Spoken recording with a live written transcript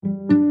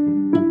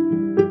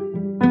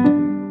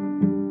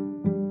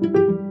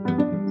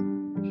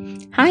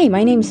Hi,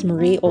 my name's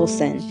Marie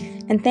Olson,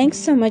 and thanks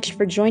so much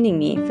for joining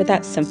me for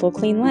That Simple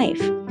Clean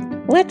Life.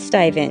 Let's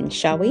dive in,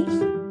 shall we?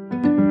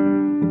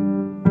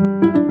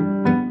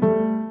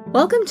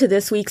 Welcome to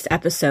this week's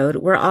episode,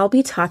 where I'll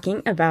be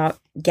talking about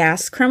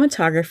gas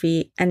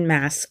chromatography and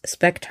mass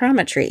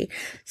spectrometry.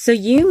 So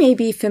you may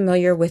be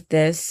familiar with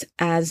this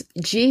as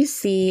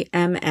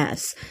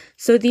GCMS.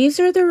 So these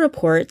are the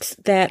reports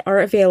that are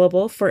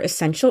available for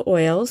essential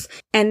oils,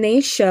 and they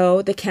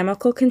show the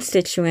chemical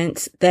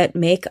constituents that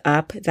make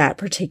up that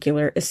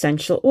particular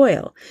essential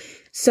oil.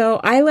 So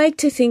I like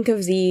to think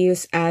of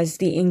these as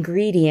the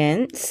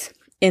ingredients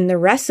in the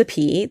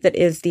recipe that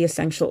is the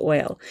essential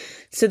oil.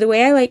 So the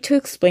way I like to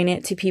explain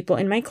it to people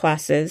in my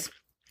classes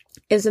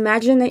is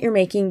imagine that you're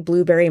making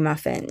blueberry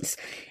muffins,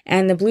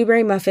 and the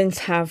blueberry muffins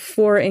have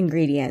 4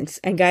 ingredients.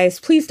 And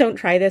guys, please don't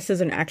try this as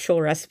an actual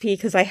recipe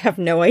because I have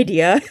no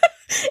idea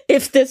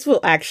if this will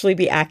actually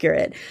be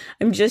accurate.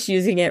 I'm just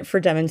using it for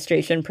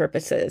demonstration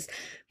purposes.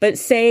 But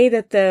say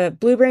that the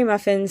blueberry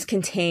muffins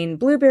contain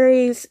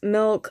blueberries,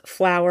 milk,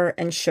 flour,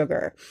 and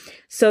sugar.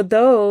 So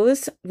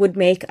those would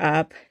make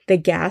up the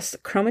gas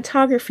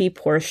chromatography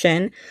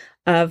portion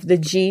of the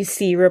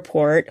GC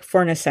report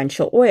for an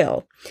essential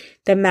oil.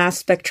 The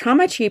mass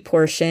spectrometry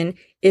portion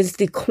is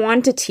the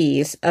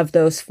quantities of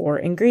those 4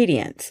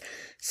 ingredients.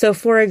 So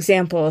for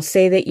example,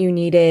 say that you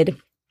needed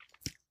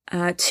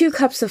 2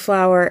 cups of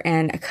flour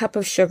and a cup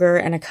of sugar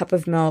and a cup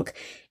of milk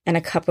and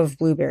a cup of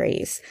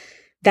blueberries.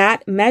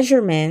 That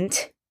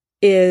measurement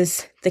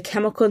is the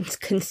chemical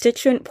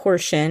constituent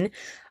portion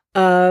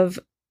of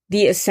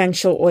the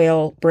essential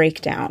oil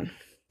breakdown.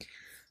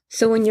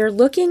 So when you're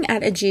looking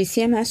at a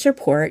GCMS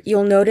report,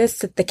 you'll notice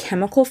that the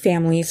chemical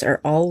families are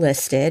all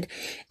listed,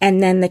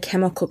 and then the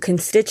chemical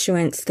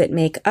constituents that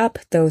make up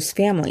those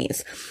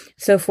families.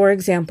 So for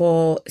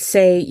example,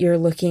 say you're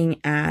looking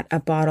at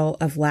a bottle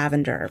of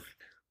lavender.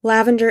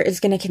 Lavender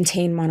is going to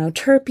contain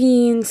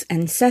monoterpenes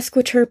and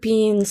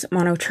sesquiterpenes,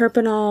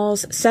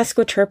 monoterpenols,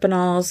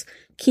 sesquiterpenols,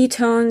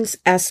 ketones,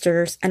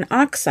 esters, and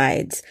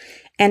oxides.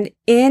 And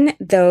in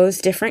those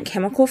different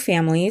chemical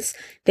families,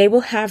 they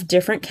will have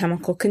different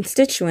chemical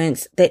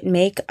constituents that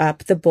make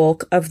up the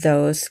bulk of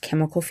those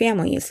chemical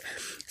families.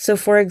 So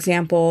for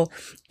example,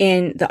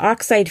 in the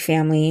oxide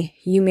family,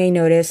 you may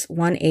notice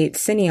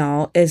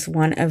 1,8-cineol is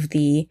one of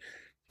the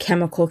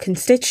chemical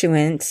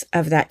constituents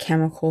of that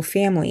chemical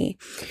family.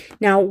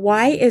 Now,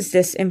 why is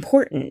this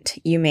important,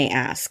 you may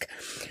ask?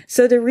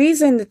 So the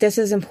reason that this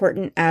is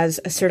important as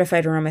a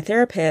certified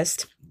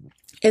aromatherapist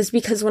is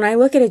because when I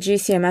look at a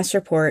GCMS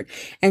report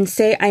and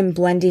say I'm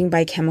blending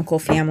by chemical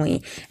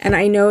family, and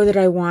I know that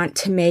I want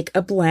to make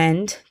a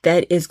blend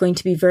that is going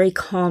to be very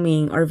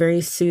calming or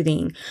very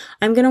soothing,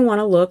 I'm going to want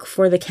to look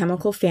for the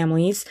chemical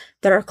families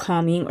that are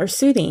calming or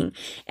soothing.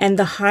 And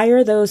the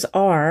higher those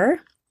are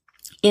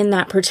in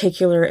that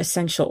particular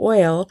essential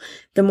oil,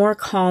 the more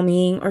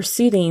calming or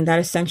soothing that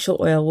essential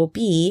oil will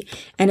be,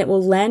 and it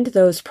will lend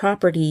those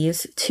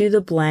properties to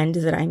the blend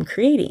that I'm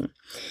creating.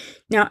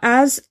 Now,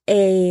 as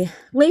a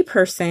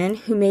layperson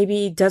who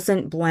maybe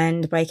doesn't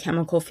blend by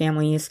chemical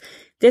families,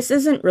 this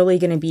isn't really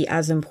going to be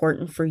as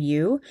important for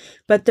you.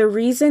 But the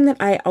reason that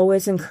I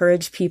always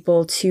encourage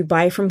people to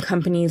buy from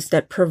companies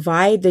that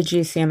provide the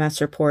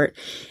GCMS report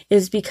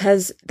is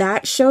because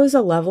that shows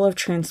a level of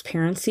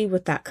transparency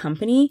with that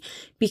company,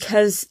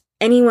 because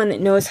anyone that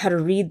knows how to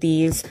read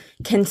these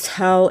can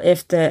tell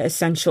if the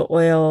essential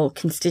oil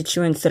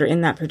constituents that are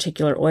in that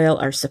particular oil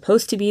are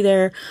supposed to be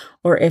there,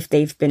 or if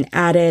they've been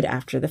added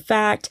after the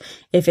fact,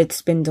 if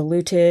it's been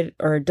diluted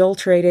or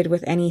adulterated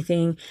with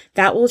anything.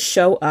 That will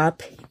show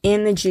up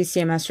in the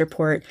GCMS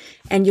report,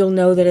 and you'll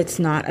know that it's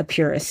not a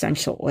pure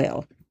essential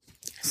oil.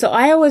 So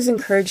I always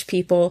encourage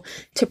people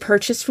to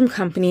purchase from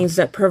companies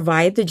that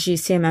provide the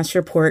GCMS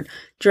report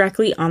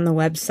directly on the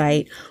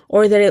website,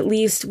 or that at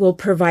least will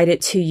provide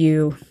it to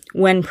you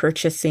when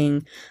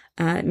purchasing.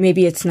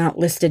 Maybe it's not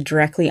listed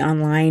directly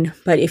online,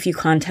 but if you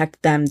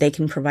contact them, they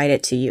can provide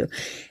it to you.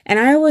 And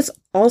I always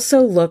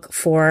also look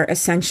for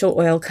essential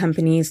oil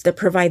companies that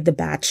provide the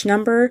batch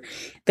number,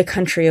 the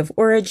country of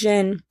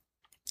origin.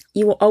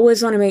 You will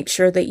always want to make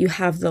sure that you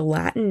have the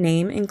Latin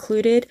name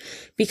included,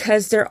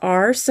 because there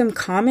are some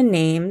common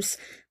names,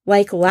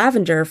 like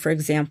lavender, for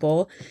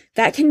example,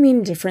 that can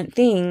mean different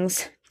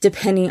things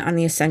depending on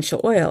the essential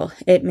oil.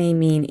 It may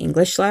mean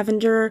English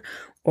lavender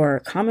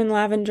or common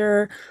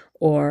lavender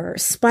or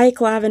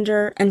spike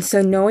lavender. And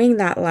so knowing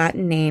that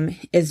Latin name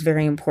is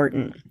very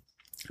important.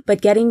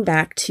 But getting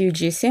back to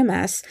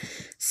GCMS,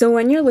 so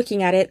when you're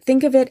looking at it,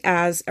 think of it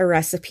as a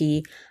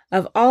recipe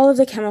of all of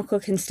the chemical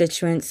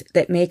constituents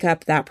that make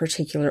up that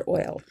particular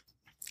oil.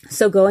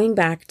 So going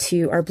back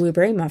to our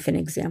blueberry muffin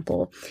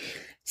example,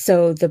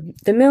 so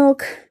the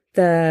milk,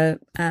 the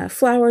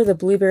flour, the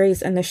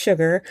blueberries, and the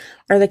sugar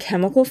are the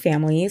chemical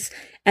families,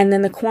 and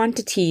then the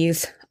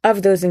quantities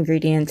of those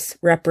ingredients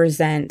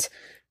represent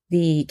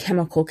the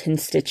chemical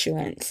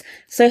constituents.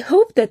 So I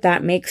hope that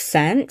that makes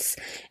sense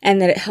and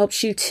that it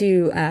helps you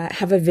to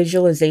have a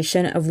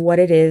visualization of what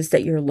it is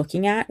that you're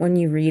looking at when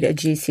you read a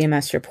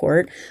GCMS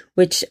report,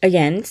 which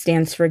again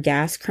stands for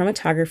gas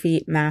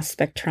chromatography mass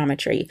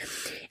spectrometry.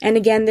 And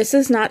again, this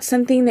is not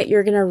something that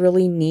you're going to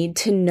really need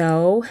to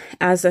know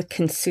as a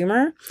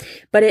consumer,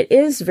 but it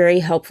is very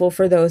helpful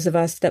for those of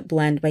us that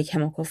blend by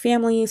chemical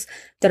families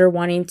that are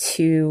wanting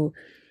to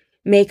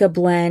make a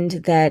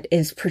blend that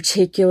is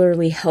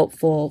particularly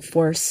helpful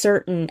for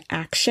certain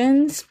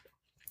actions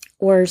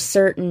or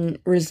certain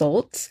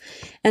results.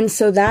 And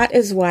so that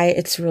is why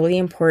it's really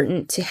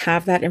important to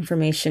have that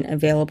information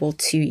available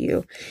to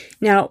you.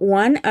 Now,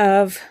 one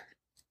of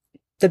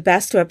the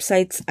best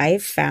websites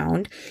I've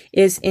found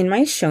is in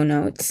my show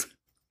notes.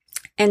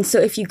 And so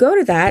if you go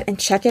to that and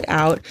check it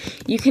out,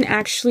 you can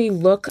actually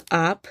look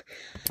up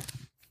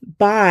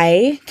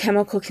by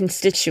chemical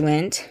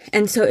constituent.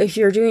 And so if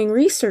you're doing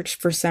research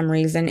for some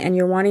reason and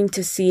you're wanting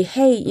to see,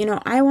 hey,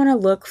 I want to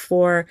look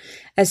for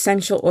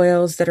essential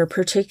oils that are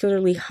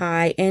particularly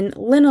high in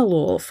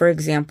linalool, for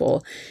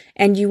example,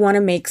 and you want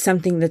to make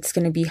something that's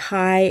going to be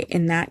high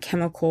in that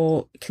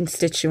chemical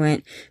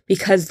constituent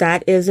because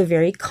that is a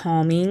very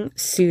calming,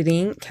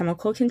 soothing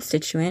chemical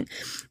constituent,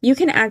 you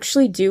can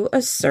actually do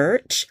a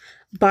search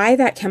by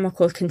that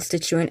chemical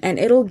constituent, and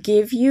it'll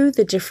give you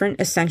the different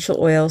essential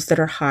oils that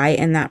are high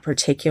in that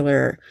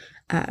particular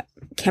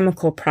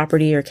chemical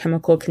property or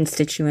chemical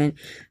constituent.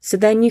 So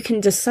then you can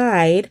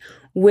decide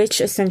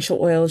which essential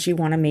oils you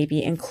want to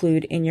maybe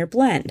include in your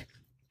blend.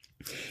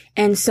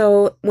 And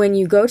so when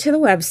you go to the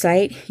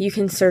website, you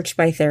can search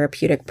by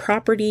therapeutic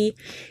property,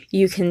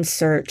 you can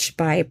search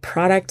by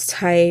product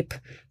type,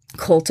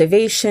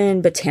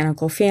 cultivation,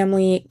 botanical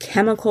family,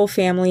 chemical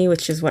family,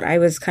 which is what I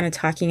was kind of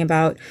talking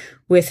about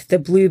with the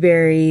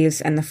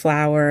blueberries and the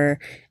flour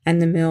and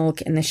the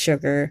milk and the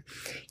sugar.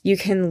 You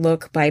can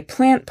look by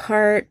plant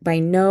part, by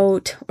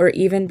note, or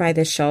even by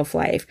the shelf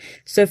life.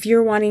 So if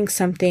you're wanting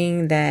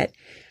something that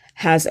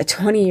has a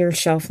 20-year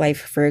shelf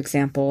life, for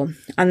example,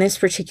 on this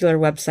particular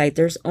website,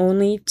 there's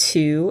only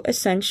 2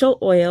 essential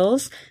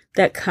oils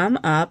that come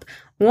up.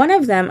 One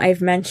of them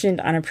I've mentioned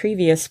on a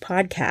previous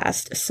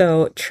podcast.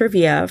 So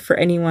trivia for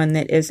anyone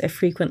that is a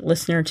frequent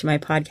listener to my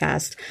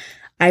podcast,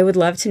 I would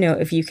love to know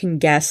if you can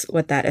guess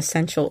what that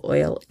essential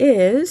oil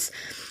is.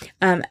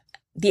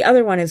 The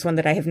other one is one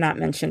that I have not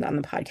mentioned on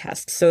the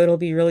podcast, so it'll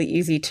be really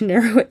easy to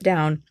narrow it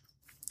down.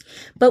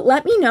 But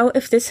let me know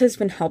if this has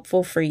been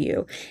helpful for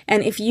you.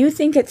 And if you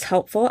think it's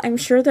helpful, I'm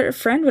sure that a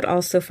friend would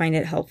also find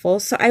it helpful.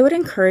 So I would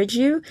encourage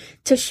you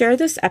to share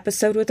this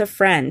episode with a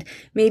friend.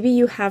 Maybe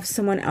you have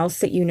someone else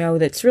that you know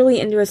that's really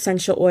into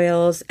essential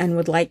oils and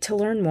would like to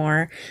learn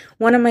more.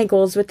 One of my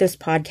goals with this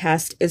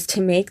podcast is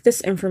to make this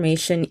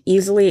information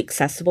easily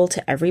accessible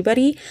to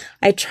everybody.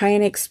 I try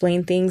and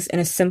explain things in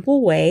a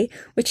simple way,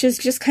 which is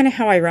just kind of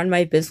how I run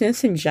my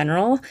business in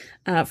general.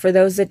 For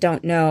those that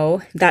don't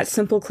know, That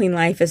Simple Clean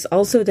Life is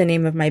also the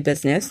name of my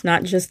business,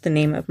 not just the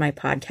name of my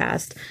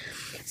podcast.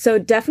 So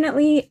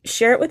definitely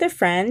share it with a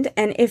friend.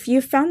 And if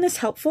you found this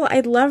helpful,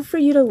 I'd love for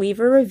you to leave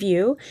a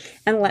review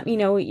and let me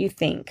know what you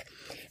think.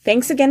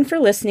 Thanks again for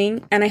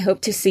listening, and I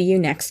hope to see you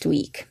next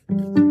week.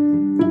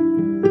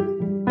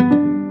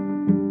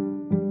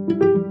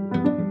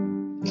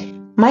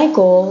 My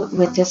goal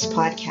with this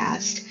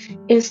podcast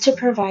is to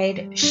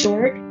provide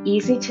short,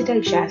 easy to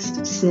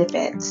digest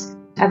snippets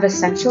of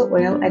essential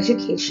oil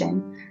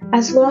education,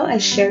 as well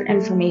as share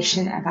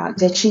information about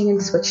ditching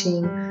and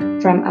switching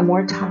from a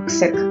more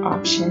toxic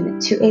option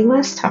to a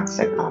less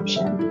toxic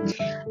option.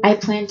 I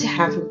plan to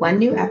have 1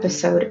 new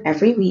episode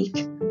every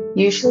week,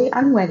 usually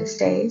on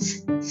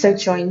Wednesdays, so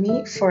join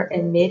me for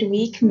a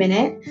midweek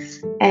minute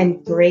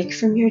and break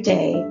from your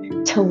day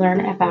to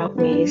learn about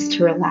ways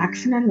to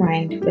relax and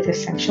unwind with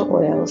essential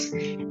oils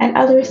and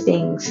other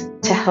things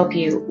to help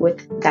you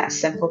with that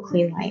simple,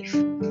 clean life.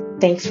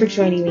 Thanks for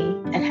joining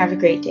me and have a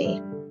great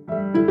day.